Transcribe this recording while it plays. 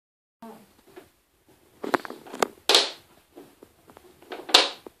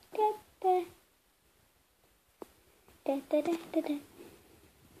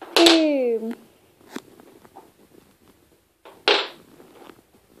Boom.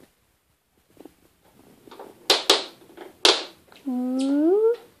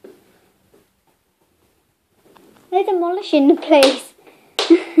 Ooh. They're demolishing the place.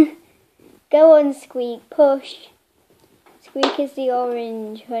 Go on, Squeak, push. Squeak is the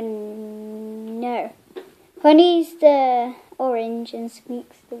orange, no. Honey's the orange and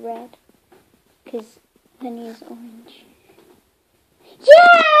Squeak's the red. Because Honey is orange.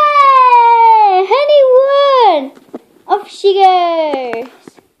 Yay! Honey won! Off she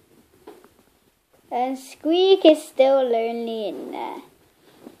goes. And Squeak is still lonely in there.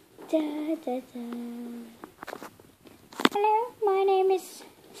 Da, da, da. Hello, my name is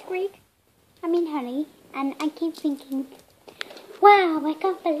Squeak. Honey. And I keep thinking, wow, I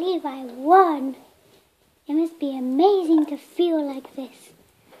can't believe I won. It must be amazing to feel like this.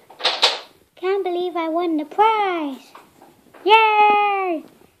 Can't believe I won the prize. Yay!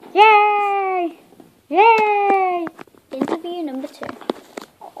 Yay! Yay! Interview number 2.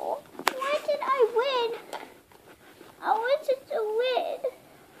 Oh, why did I win? I wanted to win.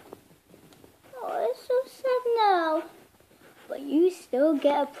 Oh, it's so sad now. But you still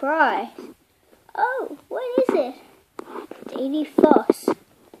get a prize. Oh, what is it? Daily floss.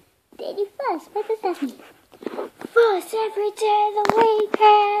 Daily floss, what does that mean? Floss every day of the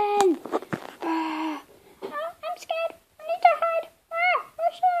weekend. I'm scared. I need to hide.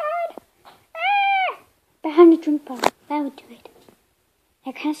 Where should I hide? Behind the drink bar. That would do it.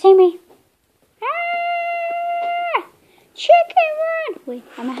 They can't see me. Chicken run. Wait,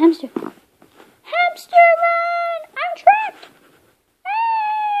 I'm a hamster. Hamster run. I'm trapped.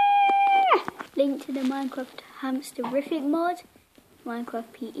 Link to the Minecraft Hamsterific mod,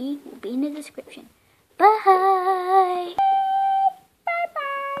 Minecraft PE, will be in the description. Bye!